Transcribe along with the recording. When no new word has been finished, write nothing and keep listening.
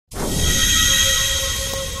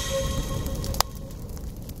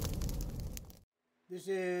This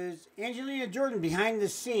is Angelina Jordan behind the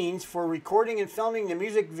scenes for recording and filming the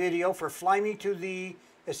music video for Fly Me to the,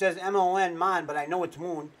 it says MON, Mon, but I know it's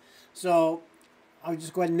Moon. So I'll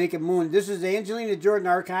just go ahead and make it Moon. This is the Angelina Jordan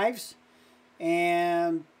archives.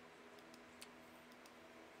 And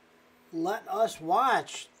let us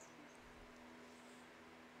watch.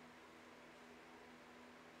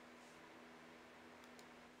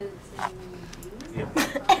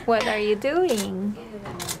 What are you doing?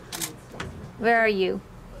 Where are you?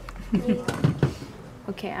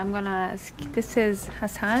 Okay, I'm gonna ask. This is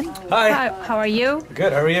Hassan. Hi. How are you?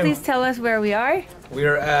 Good, how are you? Please tell us where we are. We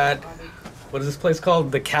are at, what is this place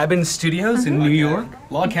called? The Cabin Studios in New York?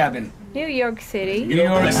 Log Cabin. New York City. New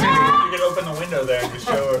York City. You can open the window there and just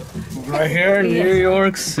show her. Right here in New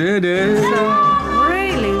York City. So,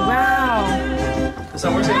 really, wow.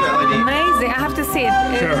 So we're seeing the LED. Amazing. I have to see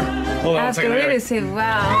it. Sure. Hold on I a have to second. really see it.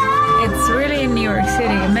 Wow. It's really in New York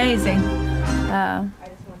City. Amazing.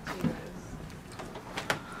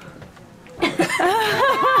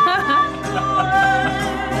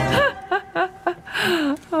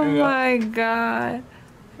 Oh my God.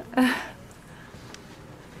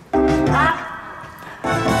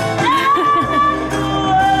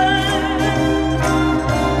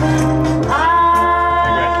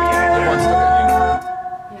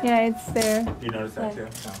 Yeah, it's there. You noticed that too?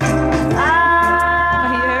 Oh,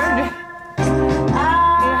 you heard?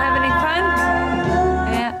 You having fun?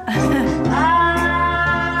 Yeah. I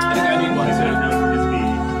think I need one.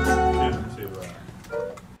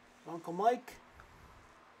 Uncle Mike.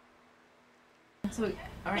 So,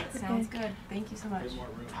 all right, sounds good. Thank you so much. All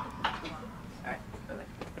right, bye-bye.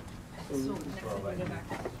 So next time we go back,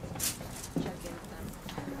 check in with them.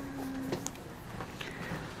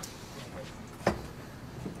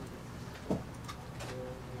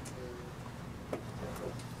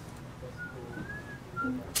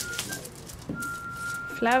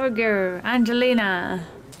 Flower girl, Angelina.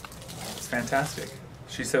 It's fantastic.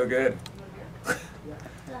 She's so good.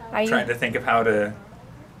 Are Trying you? to think of how to,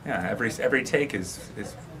 yeah, every take is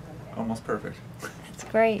almost perfect. It's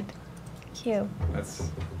great. Cute.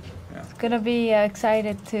 That's, yeah. Gonna be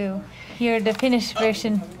excited to hear the finished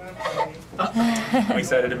version. I'm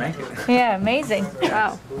excited to make it. Yeah, amazing.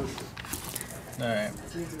 Wow. All right,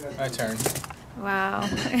 my turn. Wow.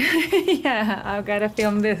 Yeah, I've gotta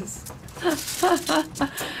film this.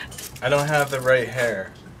 I don't have the right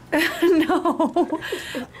hair. No.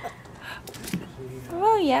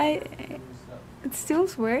 Well, yeah, it still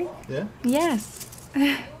works. Yeah? Yes.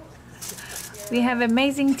 We have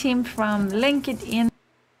amazing team from LinkedIn.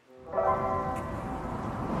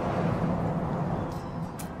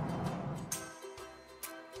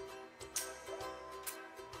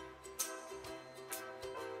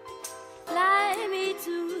 Fly me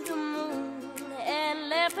to the moon and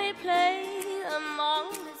let me play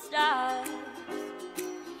among the stars.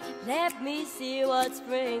 Let me see what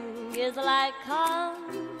spring is like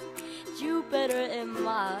on Jupiter and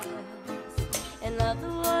Mars. In other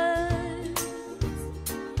words,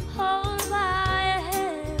 hold my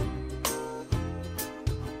hand.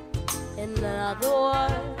 In other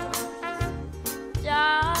words,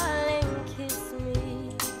 darling, kiss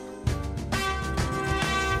me.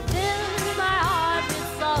 Fill my heart with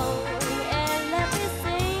song and let me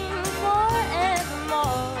sing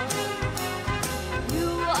forevermore. You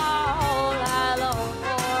are all I long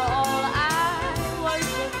for, all I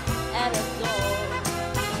worship and adore.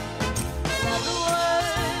 In other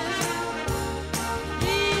words,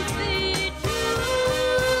 please be true.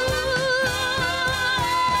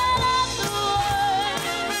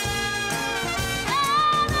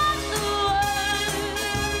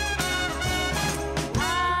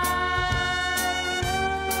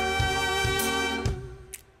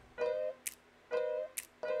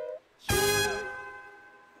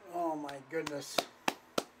 Oh my goodness.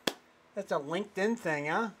 That's a LinkedIn thing,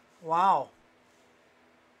 huh? Wow.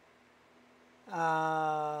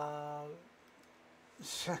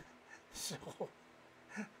 So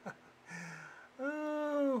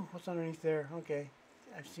oh, what's underneath there? Okay.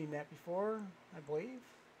 I've seen that before, I believe.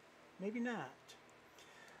 Maybe not.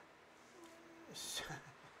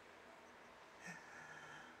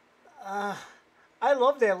 I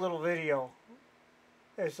love that little video.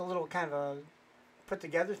 It's a little kind of a put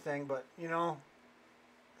together thing, but you know,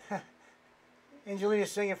 Angelina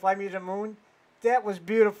singing Fly Me to the Moon, that was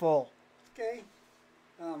beautiful. Okay.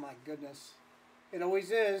 Oh my goodness. It always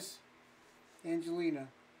is. Angelina.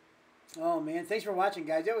 Oh man, thanks for watching,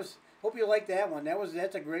 guys. That was, hope you liked that one.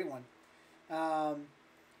 That's a great one.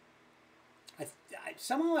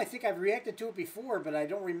 Somehow I think I've reacted to it before, but I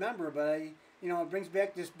don't remember, but it brings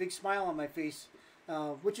back this big smile on my face.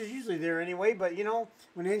 which is usually there anyway. But you know,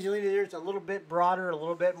 when Angelina there, it's a little bit broader, a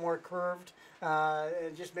little bit more curved.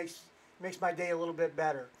 It just makes my day a little bit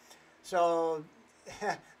better. So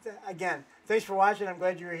again, thanks for watching. I'm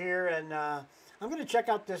glad you're here, and I'm going to check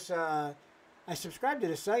out this. I subscribed to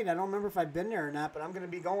the site. I don't remember if I've been there or not, but I'm going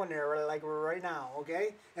to be going there like right now.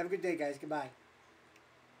 Okay? Have a good day, guys. Goodbye.